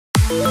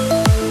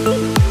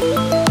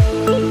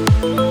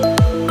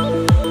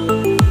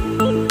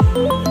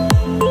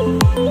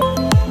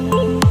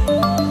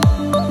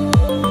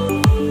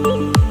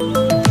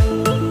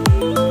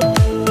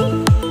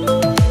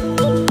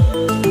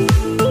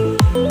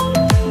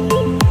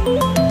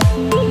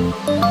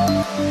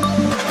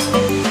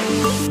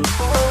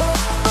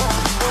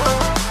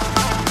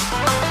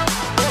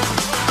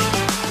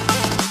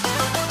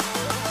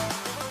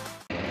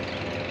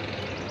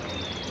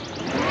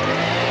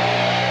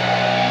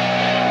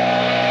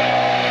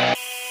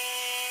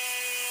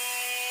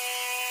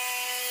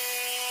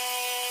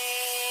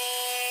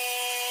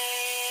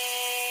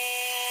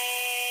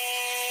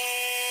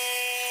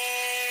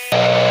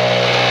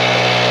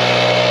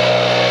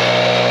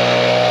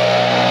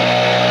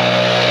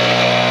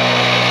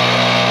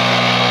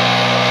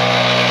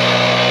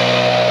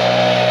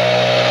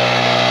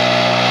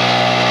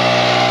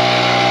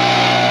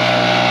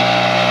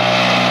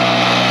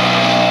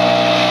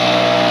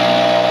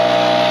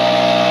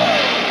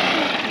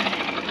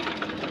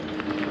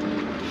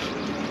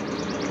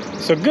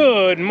So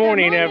good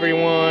morning,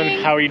 everyone.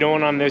 How are you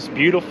doing on this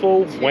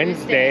beautiful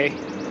Wednesday?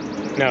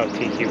 No,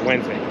 TQ,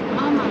 Wednesday.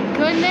 Oh my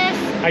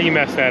goodness. How you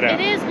messed that up?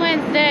 It is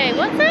Wednesday.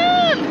 What's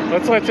up?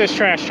 Let's let this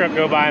trash truck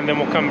go by and then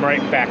we'll come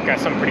right back. Got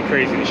something pretty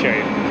crazy to show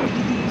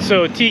you.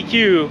 So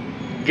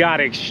TQ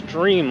got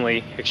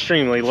extremely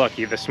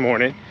lucky this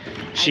morning.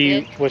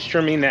 She was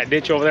trimming that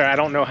ditch over there. I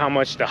don't know how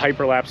much the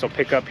hyperlapse will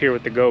pick up here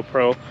with the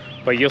GoPro,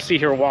 but you'll see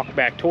her walk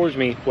back towards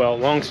me. Well,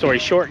 long story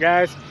short,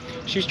 guys,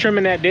 she's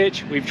trimming that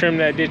ditch. We've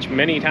trimmed that ditch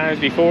many times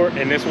before,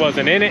 and this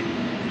wasn't in it.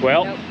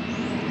 Well, nope.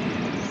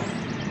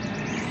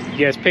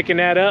 You guys picking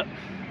that up?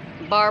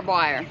 Barbed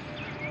wire.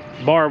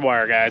 Barbed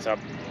wire, guys.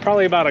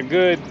 Probably about a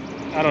good,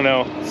 I don't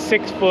know,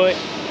 6 foot,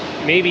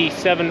 maybe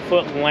 7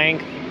 foot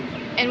length.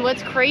 And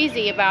what's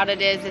crazy about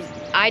it is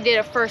I did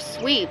a first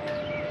sweep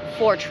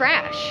for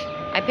trash.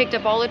 I picked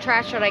up all the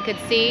trash that I could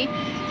see,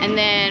 and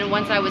then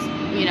once I was,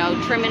 you know,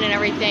 trimming and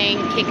everything,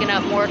 kicking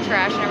up more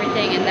trash and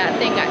everything, and that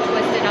thing got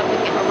twisted up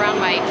around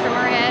my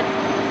trimmer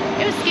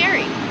head. It was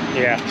scary.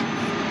 Yeah,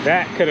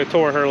 that could have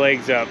tore her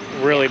legs up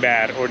really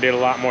bad or did a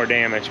lot more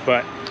damage,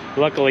 but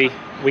luckily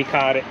we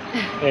caught it.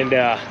 And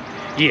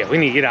yeah, we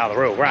need to get out of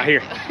the road. We're out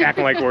here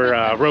acting like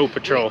we're road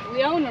patrol.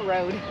 We own the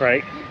road.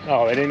 Right?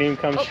 Oh, it didn't even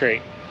come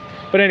straight.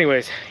 But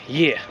anyways,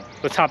 yeah,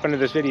 let's hop into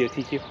this video,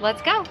 TQ.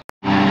 Let's go.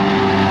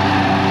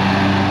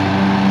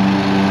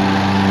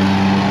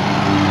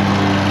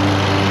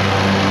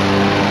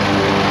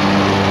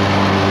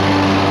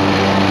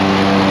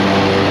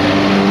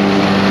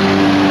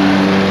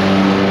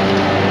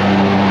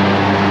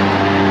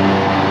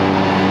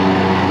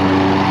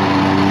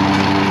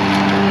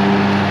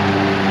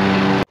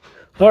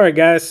 All right,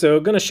 guys, so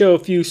going to show a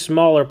few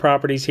smaller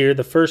properties here.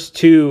 The first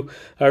two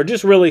are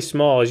just really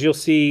small. As you'll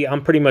see,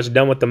 I'm pretty much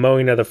done with the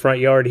mowing of the front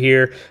yard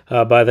here.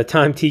 By the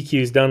time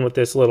TQ is done with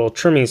this little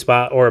trimming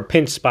spot, or a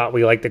pinch spot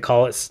we like to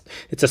call it,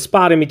 it's a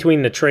spot in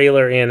between the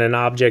trailer and an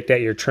object that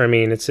you're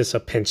trimming. It's just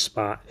a pinch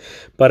spot.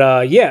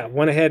 But yeah,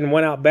 went ahead and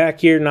went out back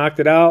here, knocked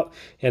it out,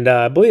 and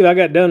I believe I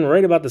got done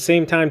right about the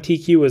same time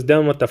TQ was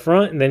done with the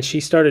front, and then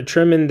she started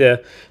trimming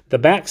the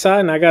back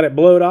side, and I got it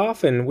blowed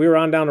off, and we were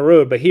on down the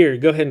road. But here,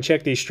 go ahead and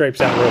check these stripes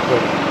out real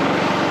quick.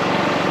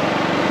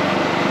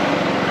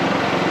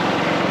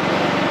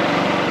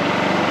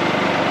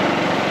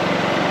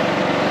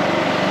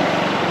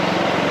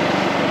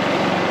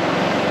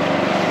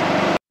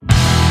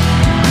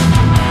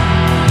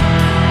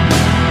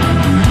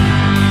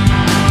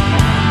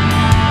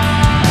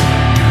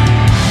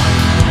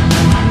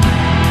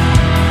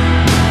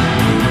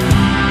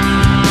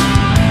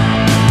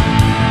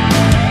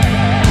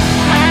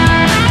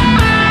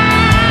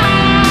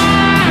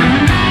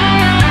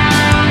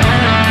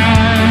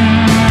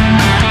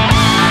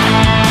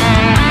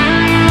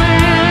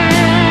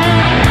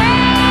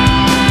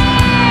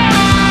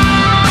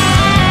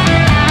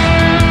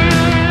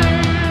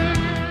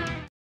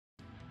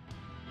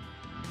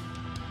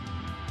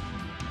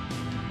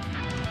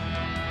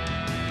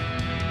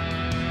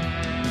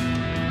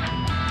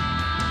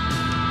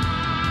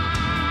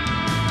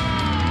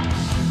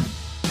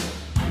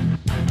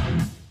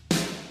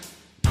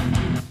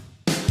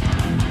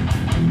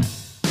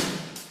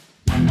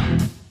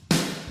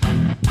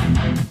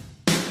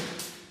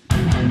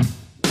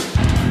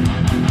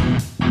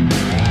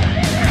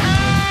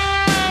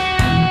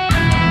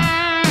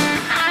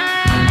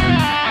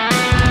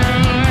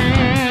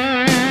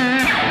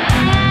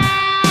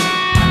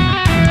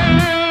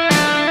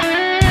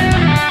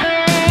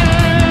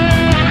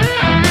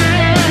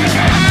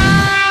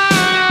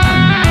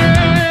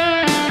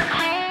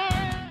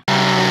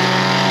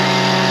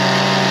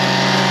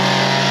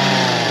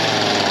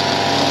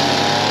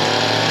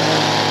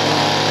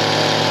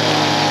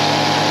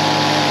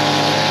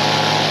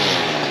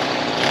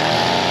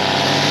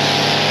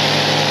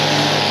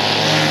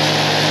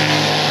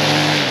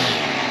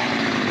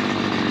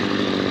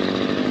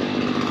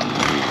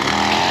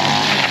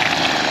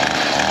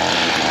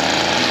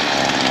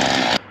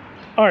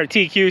 All right,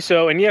 TQ,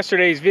 so in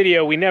yesterday's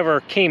video, we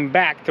never came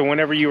back to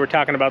whenever you were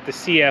talking about the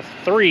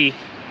CF3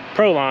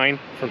 Pro line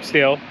from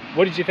Stihl.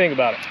 What did you think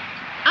about it?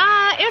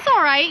 It's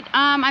all right.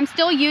 I'm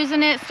still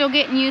using it, still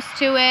getting used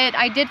to it.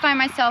 I did find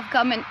myself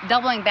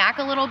doubling back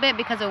a little bit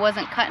because it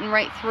wasn't cutting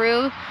right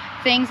through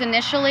things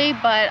initially,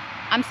 but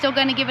I'm still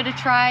gonna give it a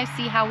try,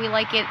 see how we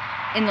like it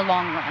in the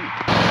long run.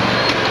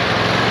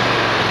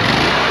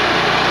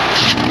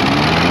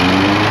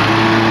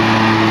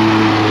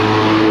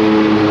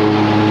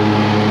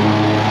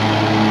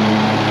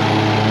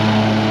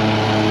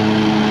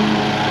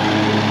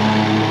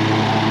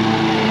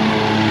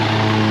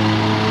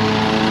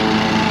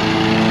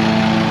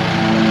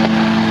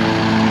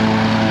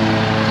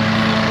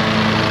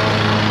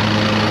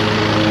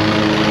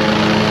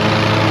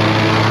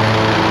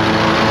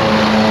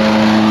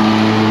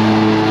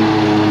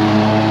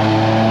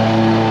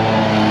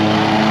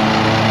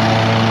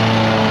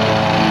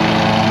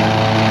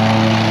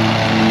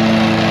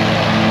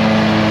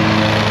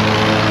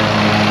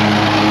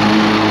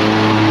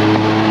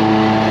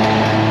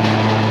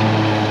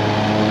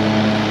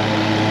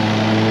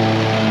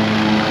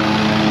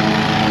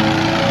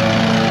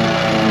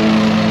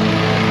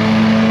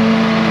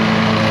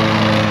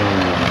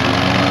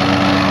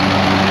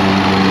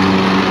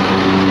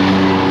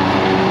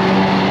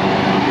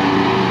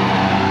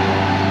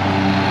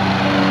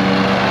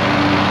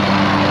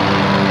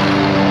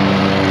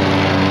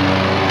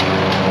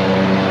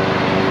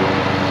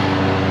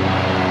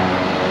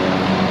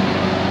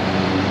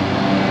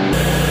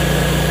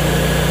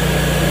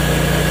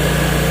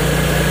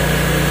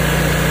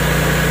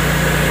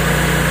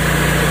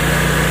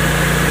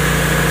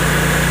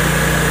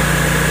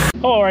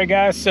 Alright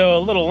guys, so a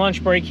little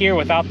lunch break here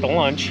without the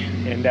lunch,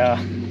 and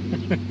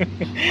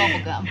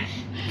Bubblegum.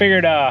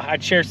 figured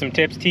I'd share some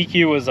tips.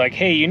 TQ was like,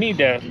 hey, you need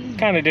to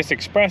kind of just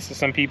express to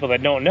some people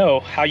that don't know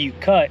how you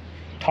cut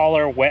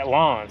taller wet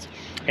lawns.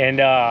 And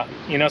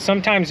you know,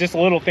 sometimes just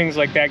little things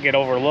like that get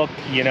overlooked,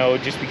 you know,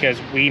 just because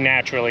we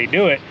naturally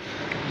do it.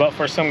 But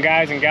for some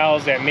guys and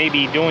gals that may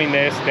be doing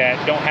this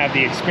that don't have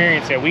the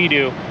experience that we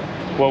do,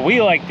 what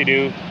we like to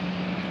do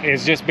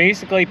is just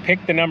basically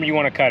pick the number you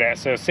want to cut at.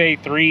 So say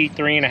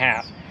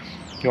 3.5.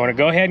 You want to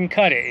go ahead and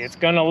cut it. It's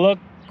going to look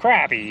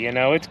crappy, you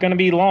know, it's going to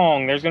be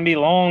long. There's going to be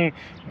long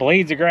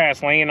blades of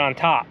grass laying on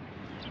top.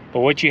 But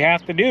what you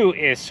have to do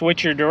is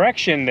switch your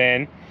direction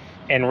then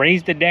and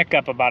raise the deck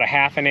up about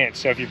 1/2 inch.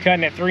 So if you're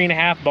cutting at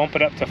 3.5, bump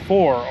it up to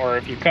 4, or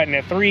if you're cutting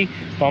at 3,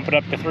 bump it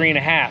up to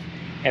 3.5,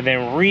 and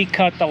then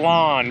recut the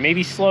lawn.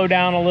 Maybe slow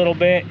down a little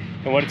bit.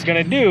 And what it's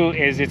going to do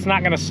is it's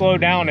not going to slow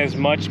down as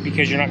much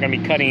because you're not going to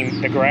be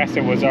cutting the grass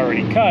that was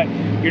already cut.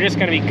 You're just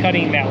going to be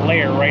cutting that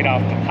layer right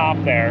off the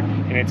top there,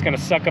 and it's going to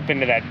suck up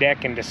into that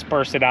deck and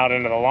disperse it out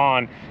into the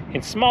lawn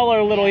in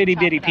smaller little itty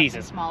bitty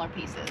pieces. Smaller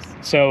pieces.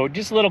 So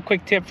just a little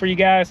quick tip for you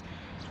guys.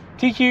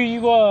 TQ,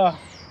 you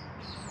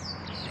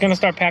gonna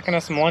start packing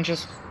us some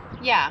lunches?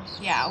 Yeah.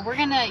 You're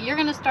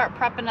gonna start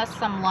prepping us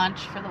some lunch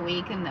for the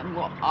week, and then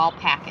I'll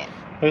pack it.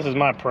 This is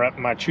my prep,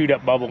 my chewed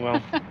up bubble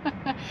gum.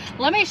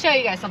 Let me show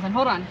you guys something.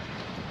 Hold on.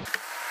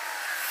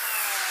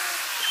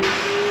 Did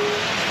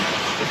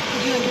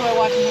you enjoy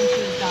watching him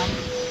chew his gum?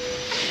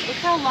 Look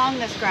how long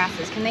this grass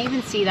is. Can they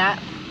even see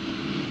that?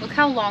 Look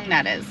how long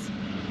that is.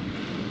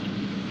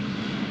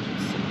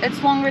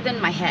 It's longer than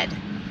my head.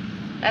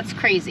 That's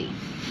crazy.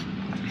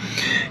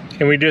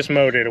 And we just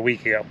mowed it a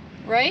week ago.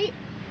 Right?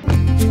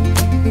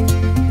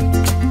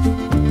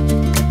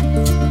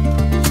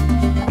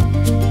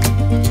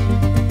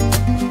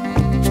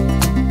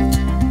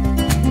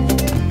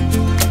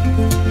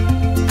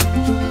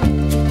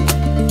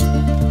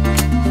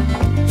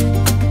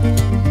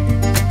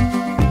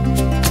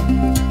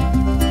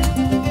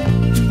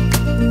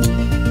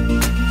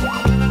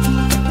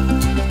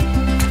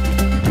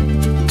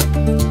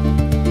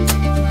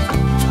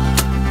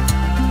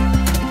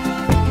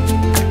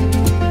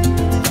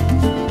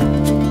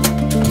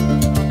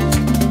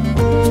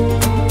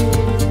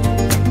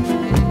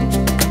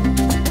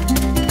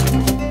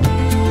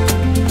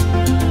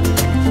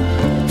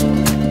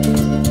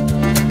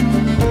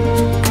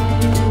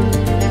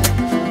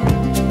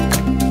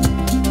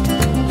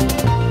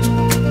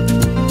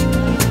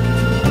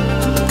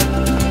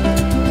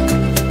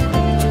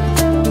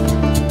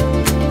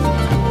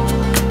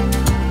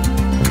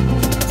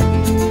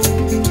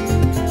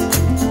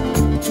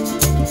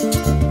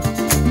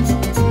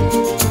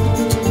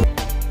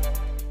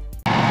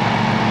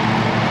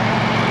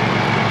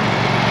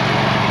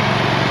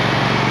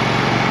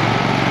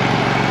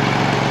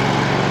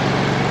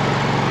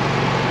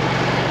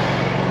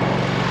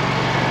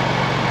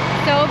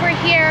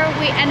 Here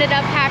we ended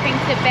up having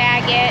to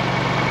bag it.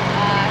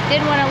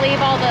 Didn't want to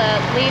leave all the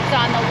leaves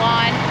on the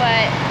lawn,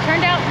 but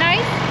turned out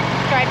nice,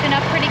 striping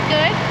up pretty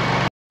good.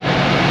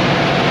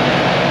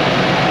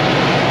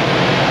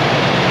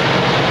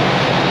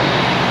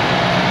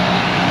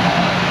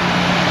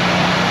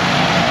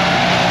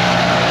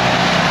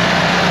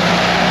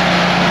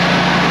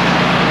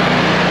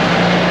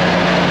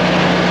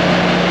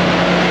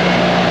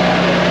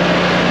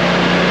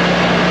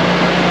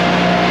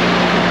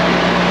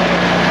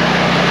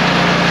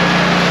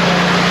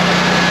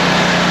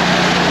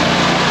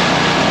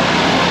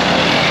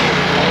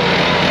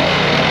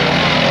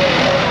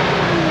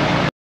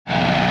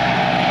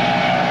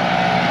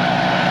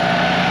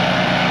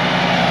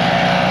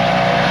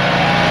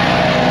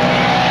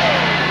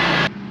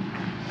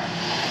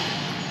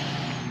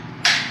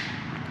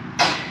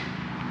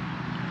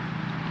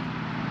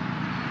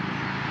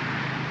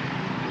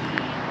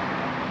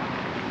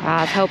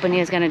 I was hoping he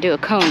was gonna do a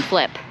cone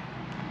flip.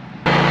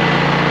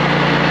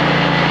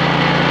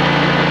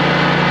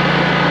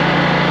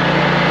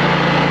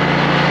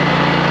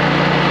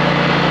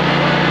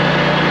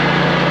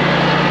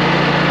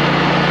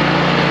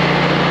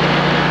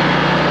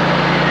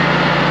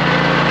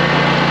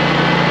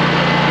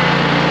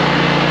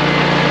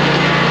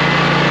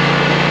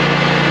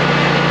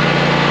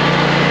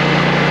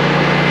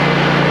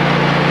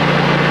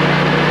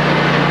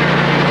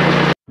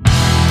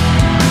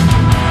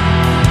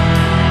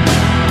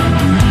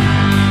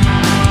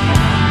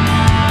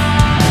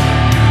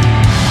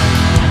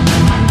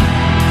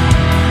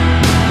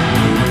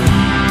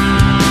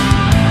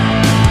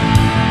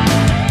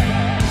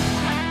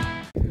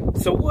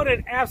 So what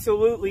an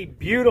absolutely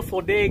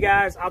beautiful day,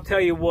 guys. I'll tell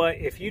you what,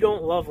 if you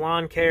don't love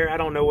lawn care, I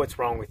don't know what's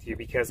wrong with you,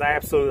 because I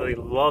absolutely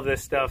love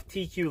this stuff.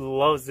 TQ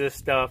loves this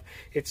stuff.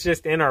 It's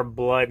just in our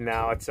blood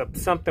now. It's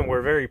something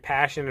we're very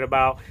passionate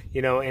about,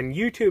 you know, and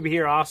YouTube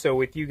here also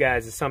with you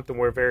guys is something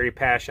we're very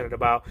passionate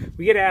about.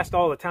 We get asked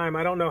all the time,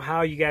 I don't know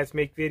how you guys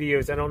make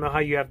videos. I don't know how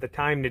you have the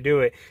time to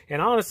do it.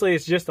 And honestly,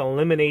 it's just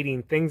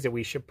eliminating things that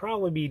we should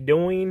probably be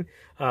doing,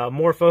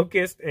 more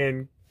focused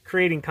and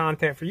creating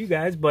content for you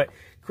guys, but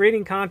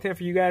creating content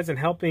for you guys and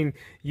helping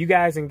you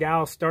guys and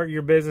gals start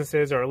your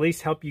businesses, or at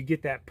least help you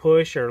get that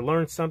push or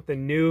learn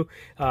something new,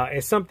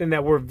 is something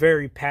that we're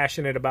very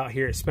passionate about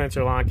here at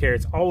Spencer Lawn Care.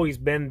 It's always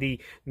been the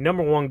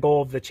 #1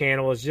 goal of the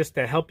channel, is just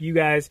to help you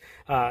guys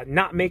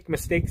not make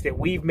mistakes that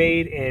we've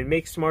made and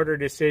make smarter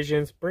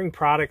decisions, bring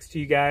products to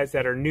you guys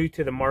that are new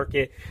to the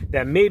market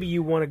that maybe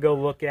you want to go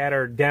look at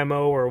or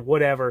demo or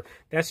whatever.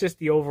 That's just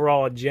the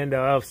overall agenda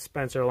of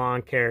Spencer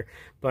Lawn Care.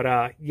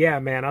 But yeah,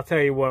 man, I'll tell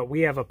you what,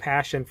 we have a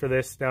passion for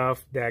this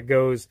stuff that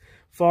goes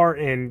far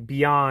and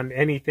beyond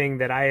anything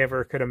that I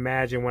ever could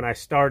imagine when I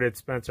started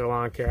Spencer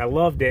Lawn Care. I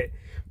loved it,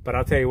 but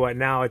I'll tell you what,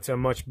 now it's a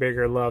much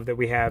bigger love that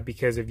we have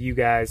because of you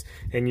guys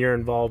and your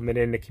involvement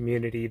in the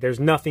community. There's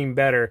nothing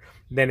better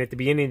than at the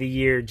beginning of the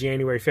year,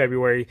 January,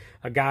 February,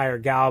 a guy or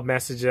gal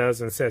messages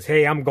us and says,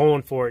 hey, I'm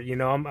going for it. You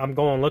know, I'm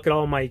going, look at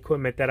all my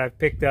equipment that I've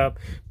picked up,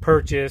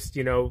 purchased,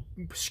 you know,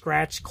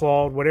 scratched,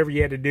 clawed, whatever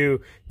you had to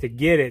do to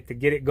get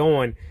it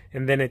going.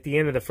 And then at the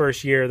end of the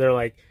first year, they're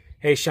like,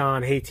 hey,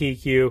 Sean, hey,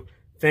 TQ,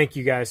 thank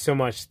you guys so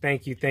much.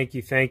 Thank you, thank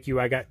you, thank you.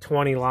 I got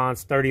 20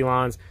 lawns, 30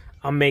 lawns.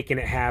 I'm making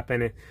it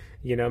happen.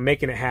 You know,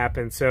 making it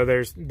happen. So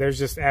there's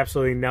just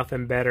absolutely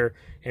nothing better.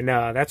 And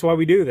that's why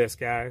we do this,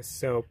 guys.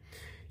 So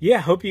yeah,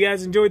 hope you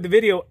guys enjoyed the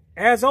video.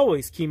 As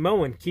always, keep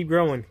mowing, keep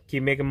growing,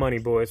 keep making money,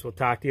 boys. We'll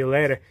talk to you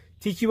later.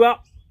 TQ out.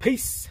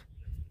 Peace.